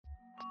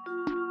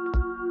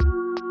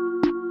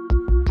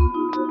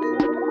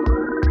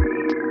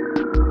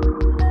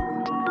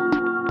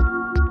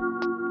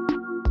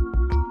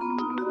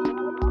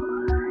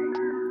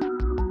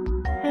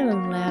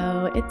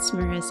is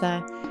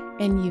Marissa,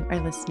 and you are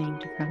listening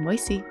to From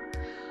Boisée.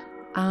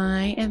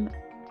 I am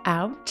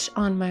out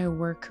on my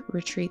work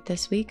retreat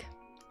this week,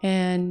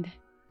 and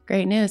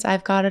great news,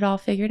 I've got it all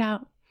figured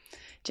out.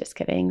 Just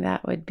kidding,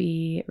 that would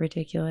be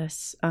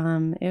ridiculous.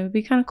 It would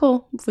be kind of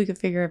cool if we could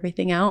figure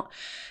everything out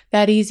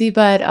that easy,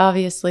 but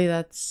obviously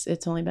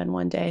it's only been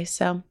one day.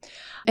 So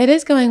it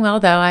is going well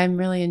though. I'm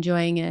really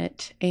enjoying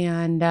it,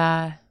 and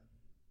I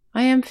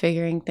am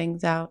figuring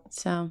things out,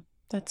 so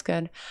that's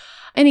good.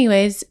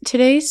 Anyways,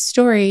 today's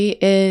story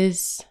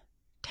is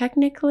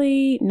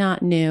technically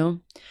not new.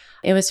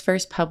 It was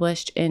first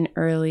published in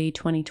early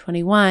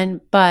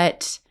 2021,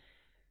 but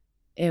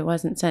it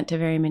wasn't sent to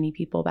very many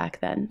people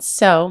back then.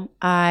 So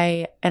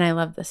I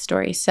love this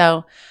story.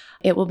 So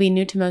it will be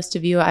new to most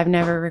of you. I've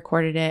never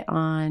recorded it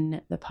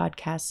on the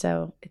podcast,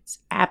 so it's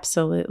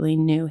absolutely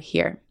new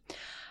here.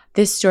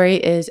 This story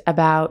is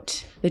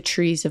about the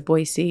trees of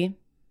Boisée,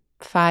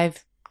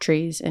 5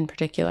 trees in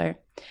particular.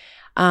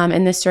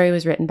 And this story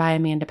was written by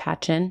Amanda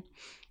Patchen.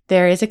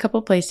 There is a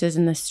couple places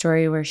in this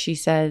story where she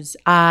says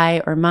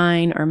I or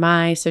mine or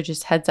my, so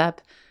just heads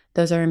up,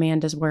 those are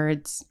Amanda's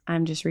words.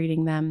 I'm just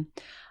reading them.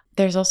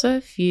 There's also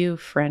a few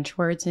French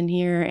words in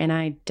here, and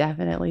I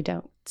definitely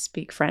don't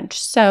speak French,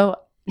 so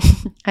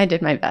I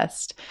did my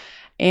best.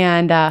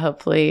 And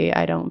hopefully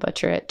I don't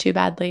butcher it too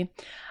badly.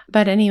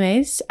 But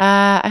anyways,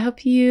 I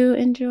hope you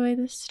enjoy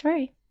this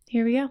story.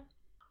 Here we go.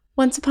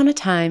 Once upon a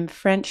time,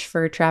 French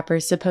fur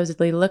trappers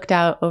supposedly looked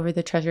out over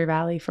the Treasure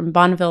Valley from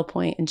Bonneville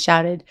Point and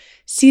shouted,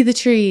 "See the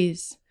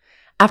trees!"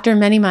 After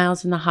many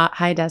miles in the hot,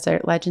 high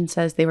desert, legend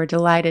says they were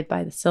delighted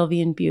by the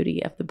sylvan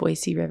beauty of the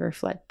Boisée River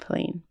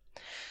floodplain.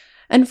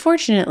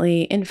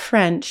 Unfortunately, in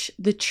French,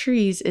 the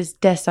trees is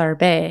des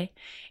arbres,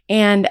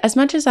 and as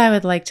much as I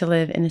would like to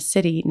live in a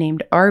city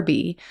named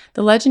Arby,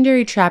 the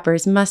legendary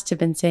trappers must have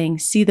been saying,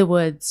 "See the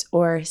woods,"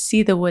 or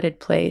 "See the wooded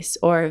place,"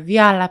 or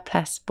 "Via la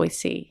place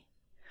Boisée."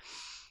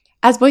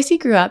 As Boisée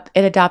grew up,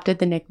 it adopted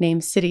the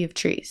nickname City of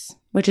Trees,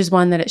 which is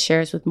one that it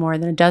shares with more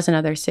than a dozen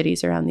other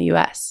cities around the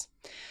U.S.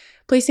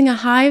 Placing a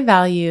high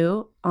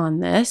value on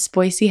this,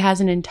 Boisée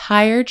has an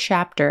entire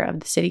chapter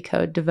of the city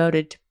code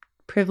devoted to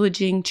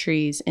privileging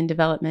trees in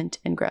development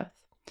and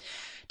growth.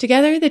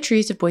 Together, the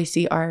trees of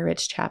Boisée are a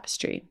rich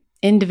tapestry.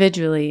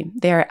 Individually,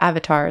 they are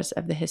avatars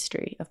of the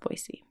history of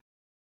Boisée.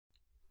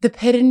 The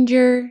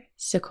Pittenger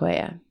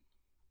sequoia.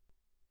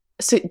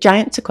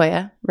 Giant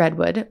sequoia,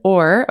 redwood,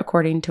 or,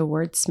 according to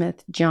wordsmith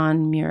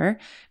John Muir,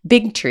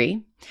 big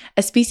tree,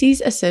 a species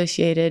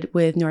associated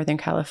with Northern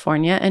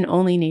California and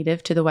only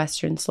native to the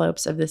western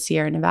slopes of the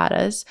Sierra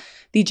Nevadas,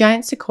 the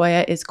giant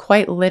sequoia is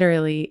quite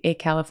literally a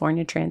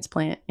California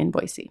transplant in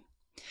Boisée.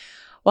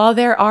 While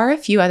there are a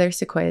few other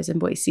sequoias in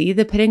Boisée,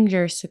 the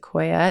Pittenger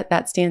sequoia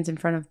that stands in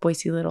front of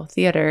Boisée Little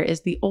Theater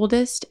is the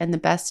oldest and the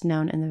best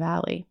known in the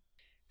valley.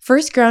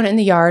 First grown in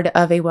the yard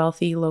of a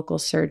wealthy local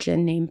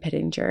surgeon named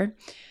Pittenger,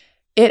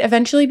 it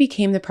eventually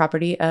became the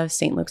property of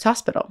St. Luke's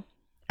Hospital.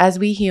 As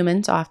we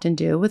humans often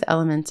do with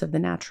elements of the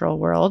natural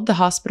world, the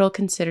hospital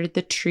considered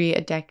the tree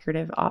a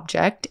decorative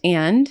object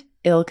and,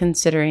 ill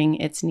considering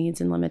its needs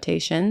and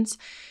limitations,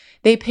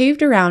 they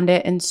paved around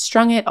it and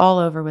strung it all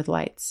over with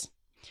lights.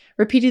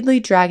 Repeatedly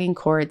dragging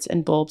cords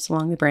and bulbs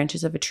along the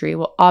branches of a tree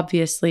will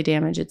obviously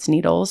damage its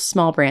needles,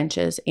 small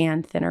branches,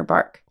 and thinner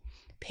bark.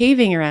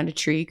 Paving around a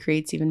tree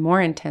creates even more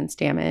intense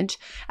damage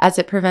as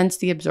it prevents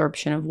the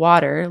absorption of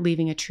water,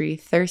 leaving a tree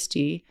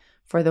thirsty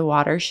for the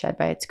water shed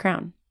by its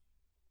crown.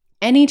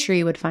 Any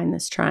tree would find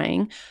this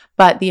trying,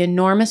 but the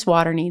enormous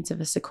water needs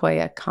of a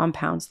sequoia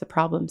compounds the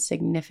problem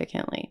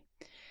significantly.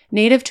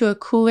 Native to a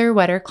cooler,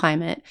 wetter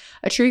climate,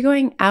 a tree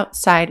growing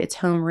outside its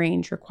home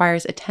range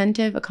requires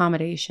attentive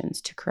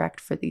accommodations to correct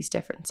for these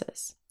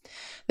differences.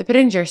 The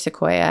Pittenger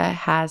sequoia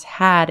has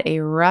had a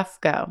rough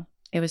go.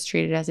 It was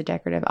treated as a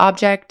decorative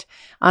object,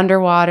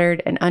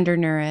 underwatered and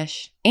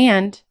undernourished,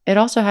 and it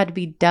also had to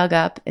be dug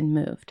up and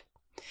moved.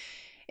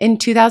 In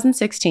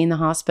 2016, the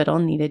hospital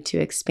needed to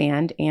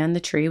expand, and the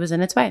tree was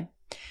in its way.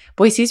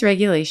 Boisé's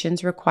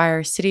regulations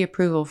require city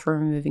approval for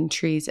removing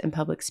trees in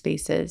public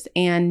spaces,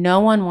 and no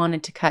one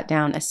wanted to cut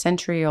down a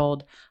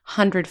century-old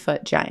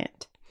 100-foot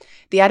giant.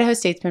 The Idaho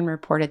Statesman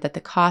reported that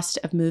the cost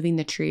of moving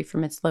the tree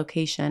from its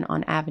location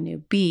on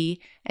Avenue B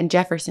and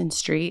Jefferson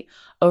Street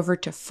over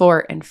to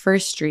Fort and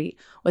First Street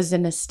was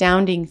an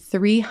astounding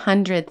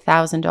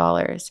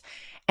 $300,000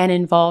 and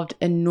involved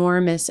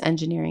enormous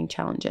engineering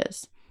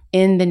challenges.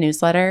 In the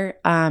newsletter,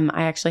 I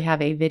actually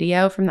have a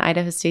video from the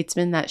Idaho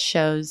Statesman that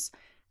shows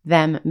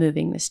them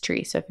moving this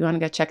tree. So if you want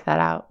to go check that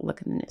out,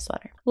 look in the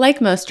newsletter.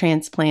 Like most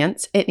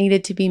transplants, it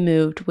needed to be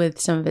moved with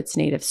some of its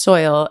native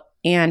soil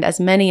and as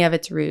many of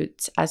its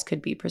roots as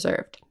could be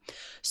preserved.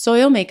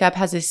 Soil makeup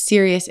has a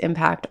serious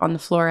impact on the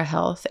flora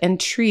health, and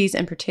trees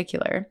in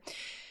particular,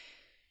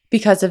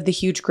 because of the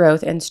huge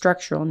growth and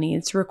structural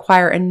needs,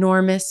 require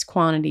enormous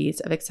quantities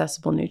of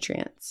accessible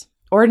nutrients.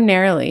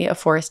 Ordinarily, a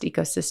forest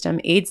ecosystem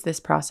aids this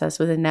process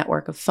with a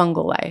network of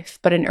fungal life,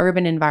 but in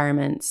urban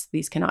environments,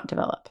 these cannot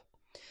develop.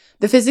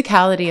 The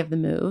physicality of the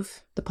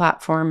move, the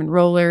platform and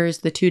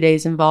rollers, the 2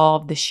 days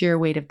involved, the sheer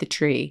weight of the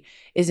tree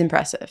is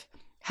impressive.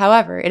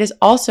 However, it is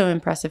also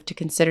impressive to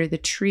consider the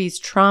tree's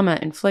trauma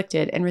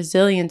inflicted and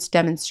resilience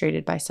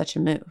demonstrated by such a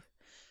move.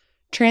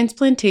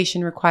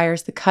 Transplantation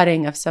requires the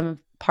cutting of some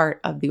part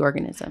of the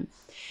organism.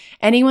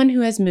 Anyone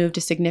who has moved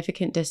a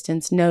significant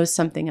distance knows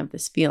something of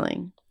this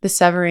feeling, the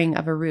severing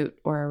of a root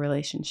or a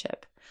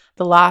relationship,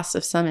 the loss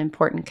of some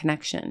important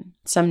connection,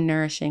 some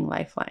nourishing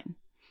lifeline.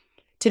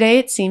 Today,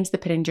 it seems the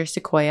Pittenger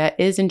sequoia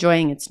is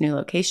enjoying its new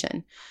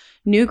location.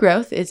 New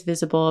growth is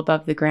visible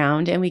above the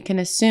ground, and we can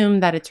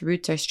assume that its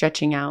roots are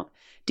stretching out,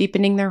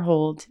 deepening their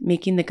hold,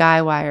 making the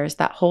guy wires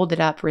that hold it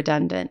up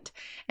redundant,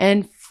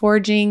 and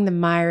forging the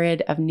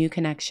myriad of new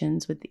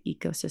connections with the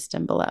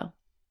ecosystem below.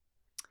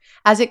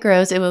 As it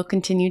grows, it will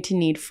continue to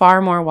need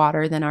far more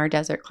water than our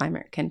desert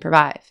climate can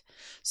provide.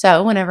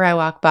 So whenever I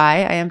walk by,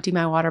 I empty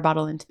my water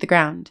bottle into the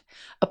ground,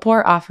 a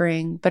poor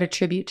offering, but a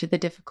tribute to the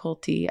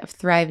difficulty of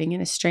thriving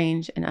in a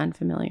strange and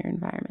unfamiliar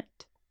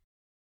environment.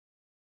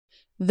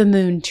 The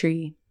moon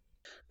tree.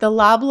 The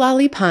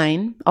loblolly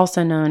pine,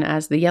 also known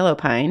as the yellow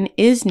pine,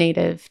 is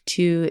native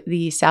to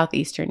the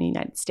southeastern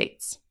United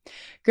States.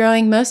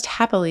 Growing most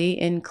happily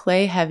in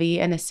clay-heavy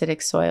and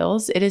acidic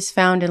soils, it is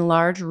found in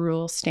large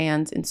rural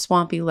stands in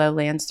swampy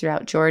lowlands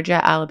throughout Georgia,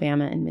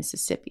 Alabama, and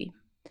Mississippi.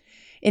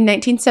 In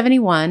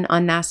 1971,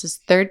 on NASA's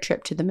third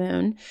trip to the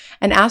moon,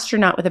 an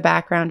astronaut with a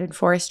background in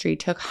forestry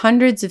took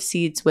hundreds of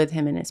seeds with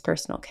him in his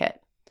personal kit.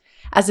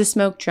 As a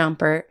smoke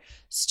jumper,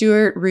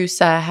 Stuart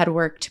Roosa had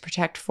worked to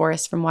protect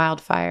forests from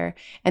wildfire,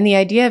 and the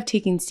idea of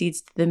taking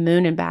seeds to the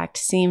moon and back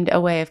seemed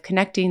a way of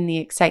connecting the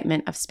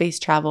excitement of space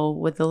travel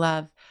with the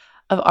love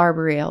of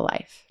arboreal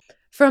life.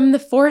 From the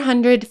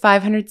 400 to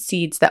 500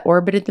 seeds that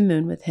orbited the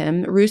moon with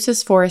him,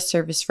 Roosa's Forest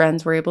Service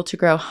friends were able to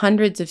grow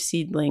hundreds of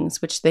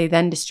seedlings, which they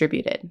then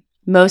distributed.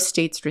 Most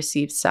states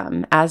received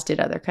some, as did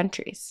other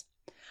countries.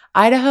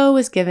 Idaho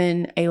was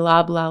given a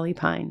loblolly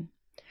pine.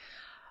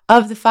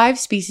 Of the 5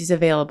 species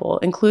available,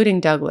 including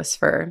Douglas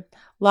fir,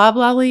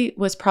 loblolly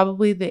was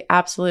probably the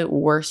absolute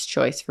worst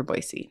choice for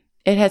Boise.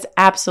 It has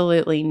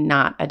absolutely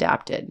not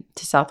adapted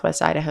to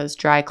Southwest Idaho's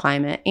dry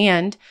climate,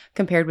 and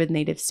compared with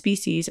native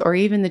species or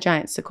even the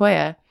giant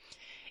sequoia,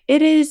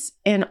 it is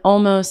an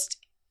almost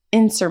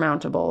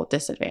insurmountable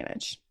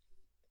disadvantage.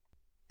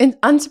 And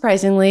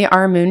unsurprisingly,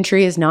 our moon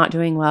tree is not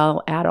doing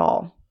well at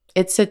all.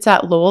 It sits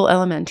at Lowell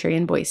Elementary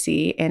in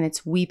Boise, and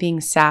it's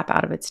weeping sap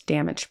out of its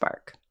damaged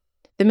bark.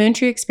 The moon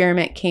tree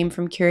experiment came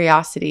from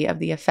curiosity of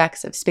the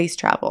effects of space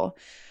travel,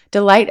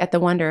 delight at the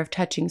wonder of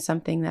touching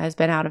something that has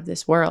been out of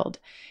this world,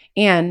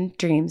 and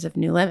dreams of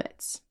new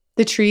limits.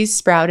 The trees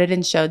sprouted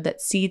and showed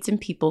that seeds and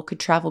people could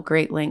travel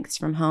great lengths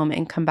from home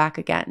and come back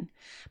again.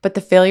 But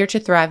the failure to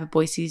thrive of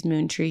Boise's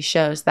moon tree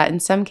shows that in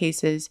some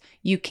cases,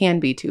 you can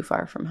be too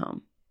far from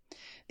home.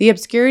 The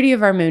obscurity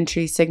of our moon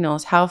tree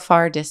signals how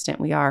far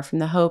distant we are from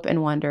the hope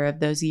and wonder of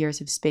those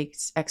years of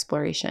space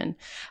exploration,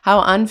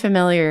 how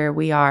unfamiliar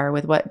we are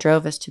with what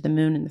drove us to the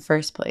moon in the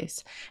first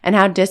place, and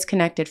how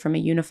disconnected from a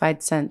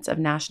unified sense of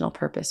national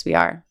purpose we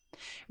are.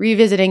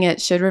 Revisiting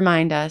it should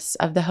remind us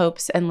of the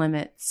hopes and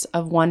limits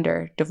of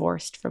wonder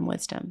divorced from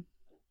wisdom.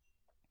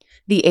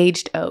 The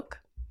aged oak.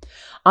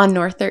 On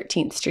North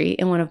 13th Street,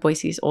 in one of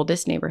Boise's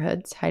oldest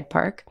neighborhoods, Hyde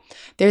Park,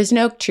 there is an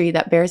oak tree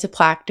that bears a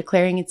plaque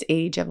declaring its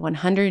age of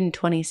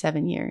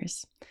 127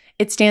 years.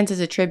 It stands as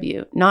a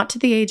tribute, not to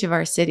the age of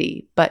our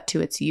city, but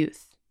to its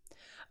youth.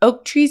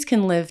 Oak trees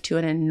can live to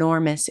an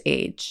enormous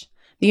age.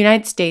 The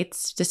United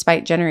States,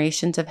 despite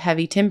generations of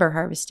heavy timber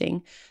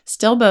harvesting,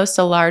 still boasts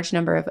a large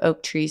number of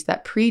oak trees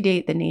that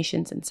predate the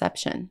nation's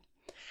inception.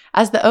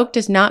 As the oak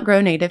does not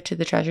grow native to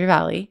the Treasure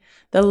Valley,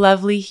 the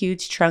lovely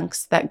huge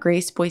trunks that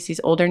grace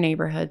Boise's older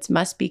neighborhoods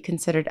must be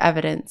considered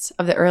evidence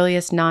of the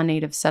earliest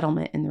non-native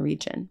settlement in the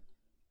region.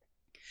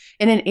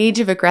 In an age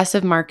of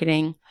aggressive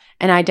marketing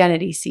and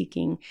identity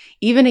seeking,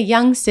 even a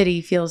young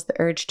city feels the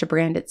urge to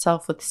brand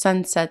itself with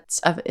sunsets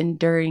of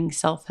enduring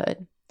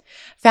selfhood.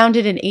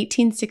 Founded in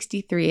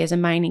 1863 as a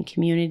mining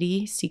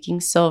community seeking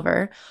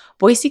silver,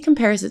 Boise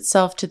compares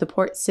itself to the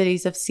port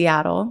cities of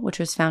Seattle, which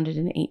was founded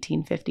in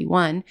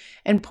 1851,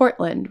 and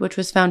Portland, which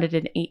was founded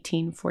in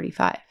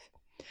 1845.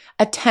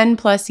 A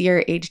 10-plus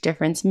year age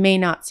difference may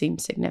not seem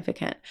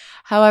significant.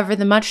 However,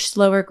 the much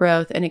slower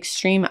growth and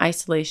extreme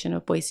isolation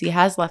of Boise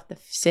has left the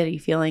city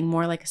feeling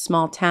more like a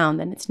small town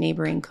than its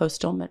neighboring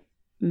coastal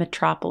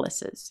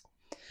metropolises.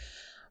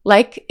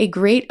 Like a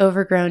great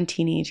overgrown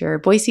teenager,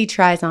 Boise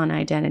tries on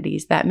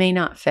identities that may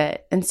not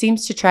fit and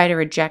seems to try to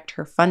reject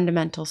her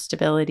fundamental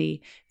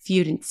stability,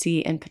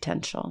 fugency, and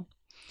potential.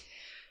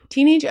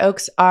 Teenage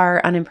oaks are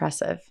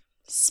unimpressive.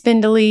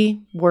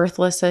 Spindly,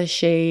 worthless as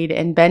shade,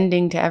 and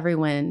bending to every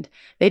wind,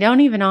 they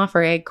don't even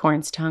offer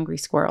acorns to hungry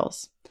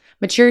squirrels.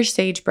 Mature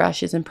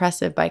sagebrush is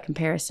impressive by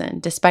comparison,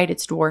 despite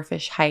its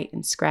dwarfish height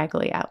and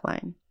scraggly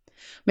outline.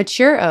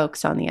 Mature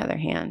oaks, on the other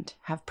hand,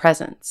 have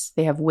presence,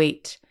 they have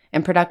weight,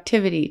 and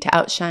productivity to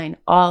outshine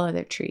all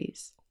other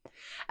trees.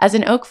 As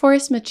an oak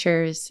forest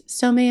matures,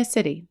 so may a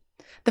city.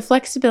 The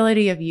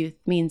flexibility of youth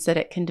means that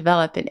it can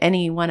develop in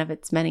any one of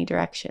its many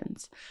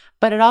directions,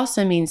 but it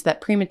also means that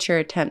premature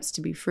attempts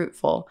to be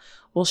fruitful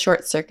will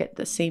short-circuit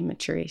the same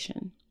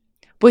maturation.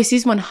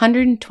 Boise's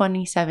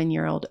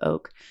 127-year-old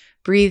oak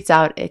breathes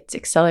out its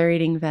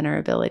accelerating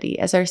venerability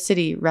as our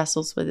city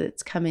wrestles with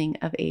its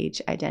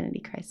coming-of-age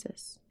identity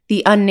crisis.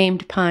 The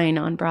unnamed pine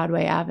on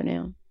Broadway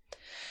Avenue.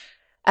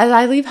 As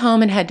I leave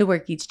home and head to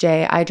work each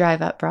day, I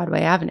drive up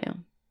Broadway Avenue.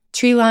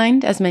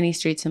 Tree-lined, as many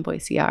streets in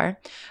Boise are,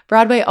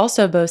 Broadway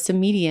also boasts a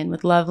median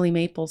with lovely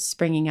maples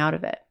springing out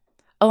of it.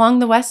 Along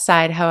the west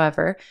side,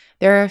 however,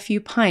 there are a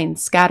few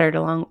pines scattered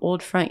along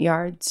old front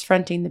yards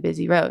fronting the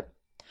busy road.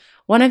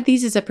 One of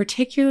these is a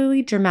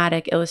particularly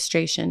dramatic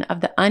illustration of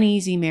the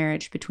uneasy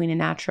marriage between a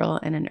natural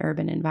and an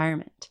urban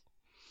environment.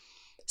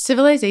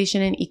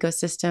 Civilization and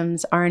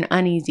ecosystems are an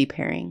uneasy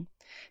pairing.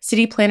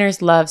 City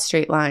planners love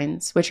straight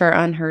lines, which are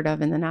unheard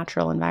of in the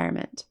natural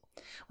environment.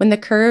 When the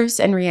curves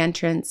and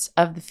reentrance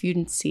of the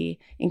Fudency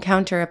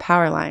encounter a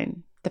power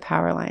line, the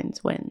power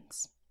lines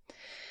wins.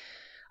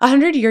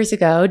 100 years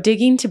ago,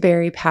 digging to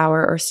bury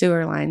power or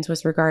sewer lines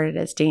was regarded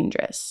as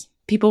dangerous.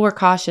 People were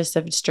cautious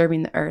of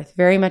disturbing the earth,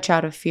 very much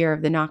out of fear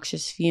of the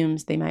noxious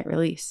fumes they might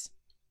release.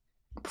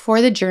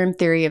 Before the germ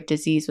theory of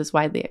disease was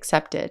widely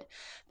accepted,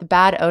 the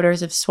bad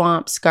odors of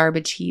swamps,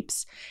 garbage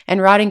heaps, and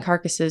rotting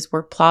carcasses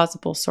were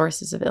plausible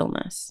sources of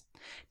illness.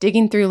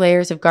 Digging through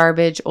layers of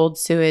garbage, old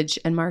sewage,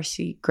 and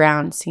marshy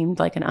ground seemed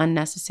like an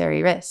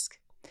unnecessary risk.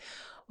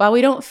 While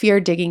we don't fear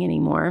digging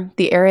anymore,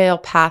 the aerial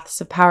paths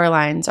of power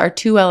lines are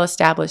too well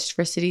established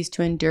for cities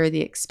to endure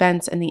the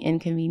expense and the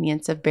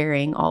inconvenience of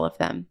burying all of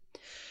them.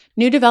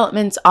 New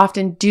developments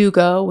often do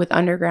go with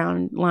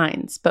underground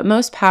lines, but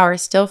most power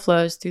still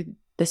flows through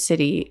the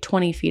city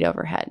 20 feet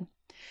overhead.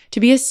 To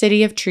be a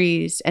city of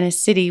trees and a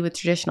city with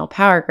traditional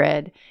power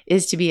grid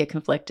is to be a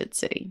conflicted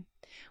city.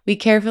 We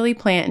carefully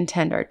plant and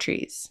tend our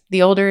trees.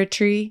 The older a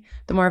tree,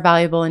 the more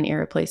valuable and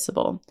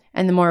irreplaceable,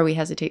 and the more we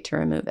hesitate to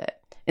remove it.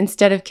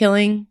 Instead of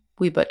killing,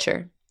 we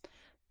butcher.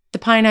 The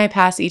pine I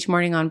pass each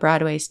morning on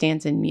Broadway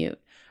stands in mute,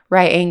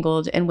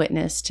 right-angled and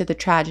witness to the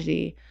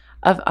tragedy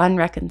of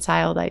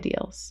unreconciled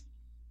ideals.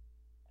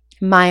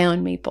 My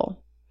own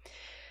maple.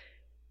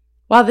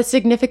 While the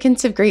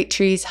significance of great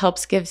trees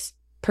helps give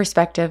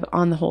perspective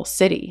on the whole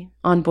city,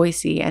 on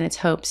Boise and its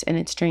hopes and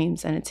its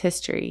dreams and its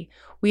history,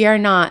 we are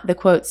not the,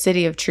 quote,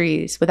 city of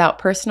trees without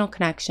personal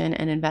connection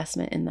and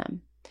investment in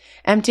them.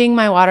 Emptying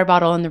my water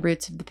bottle in the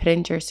roots of the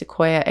Pittenger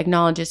sequoia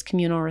acknowledges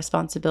communal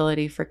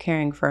responsibility for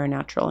caring for our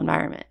natural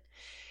environment.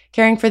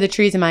 Caring for the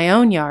trees in my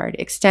own yard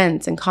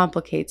extends and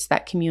complicates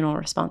that communal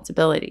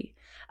responsibility,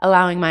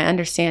 allowing my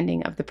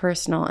understanding of the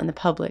personal and the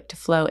public to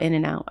flow in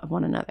and out of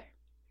one another.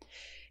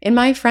 In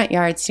my front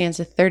yard stands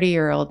a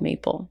 30-year-old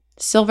maple.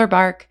 Silver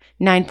bark,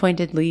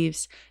 9-pointed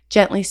leaves,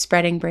 gently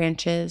spreading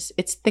branches,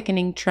 its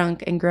thickening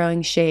trunk and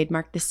growing shade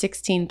mark the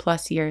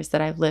 16-plus years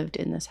that I've lived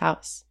in this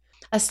house.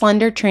 A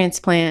slender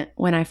transplant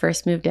when I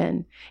first moved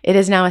in, it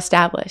is now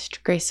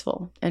established,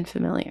 graceful, and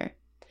familiar.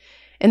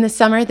 In the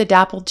summer, the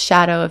dappled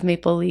shadow of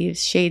maple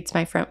leaves shades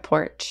my front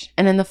porch,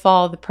 and in the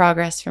fall, the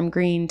progress from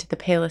green to the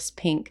palest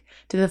pink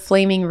to the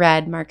flaming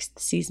red marks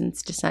the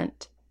season's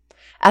descent.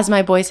 As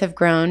my boys have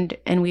grown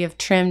and we have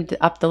trimmed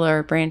up the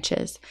lower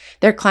branches,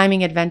 their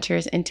climbing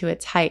adventures into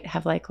its height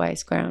have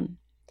likewise grown.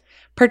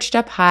 Perched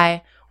up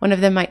high, one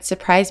of them might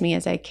surprise me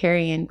as I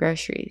carry in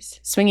groceries.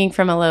 Swinging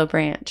from a low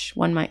branch,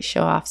 one might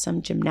show off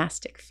some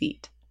gymnastic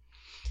feat.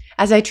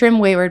 As I trim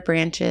wayward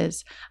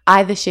branches,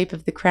 eye the shape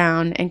of the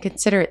crown and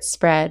consider its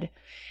spread,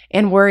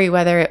 and worry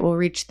whether it will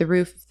reach the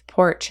roof of the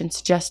porch and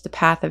suggest the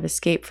path of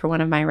escape for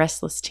one of my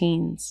restless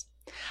teens.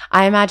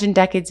 I imagine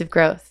decades of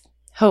growth,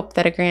 hope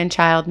that a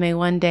grandchild may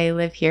one day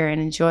live here and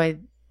enjoy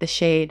the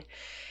shade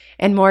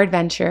and more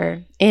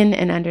adventure in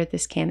and under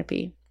this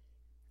canopy.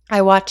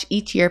 I watch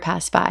each year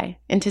pass by,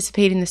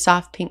 anticipating the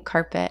soft pink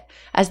carpet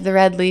as the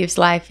red leaves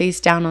lie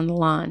face down on the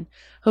lawn,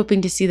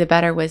 hoping to see the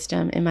better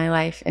wisdom in my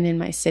life and in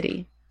my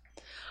city.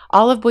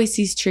 All of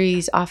Boise's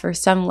trees offer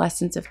some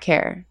lessons of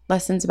care,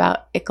 lessons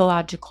about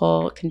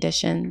ecological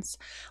conditions,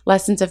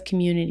 lessons of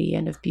community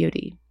and of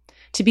beauty.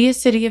 To be a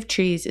city of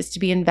trees is to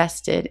be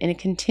invested in a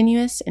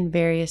continuous and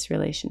various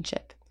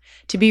relationship,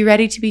 to be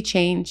ready to be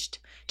changed,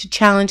 to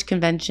challenge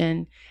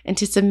convention, and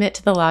to submit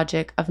to the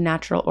logic of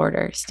natural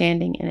order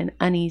standing in an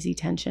uneasy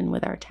tension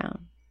with our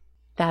town.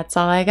 That's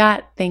all I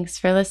got. Thanks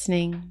for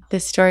listening.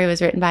 This story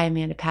was written by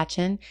Amanda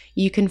Patchen.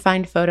 You can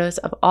find photos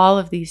of all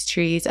of these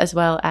trees as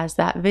well as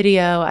that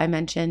video I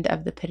mentioned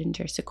of the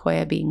Pittenger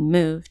sequoia being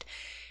moved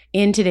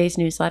in today's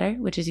newsletter,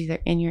 which is either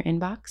in your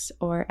inbox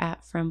or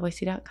at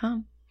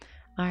fromboise.com.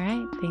 All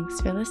right, thanks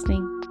for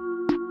listening.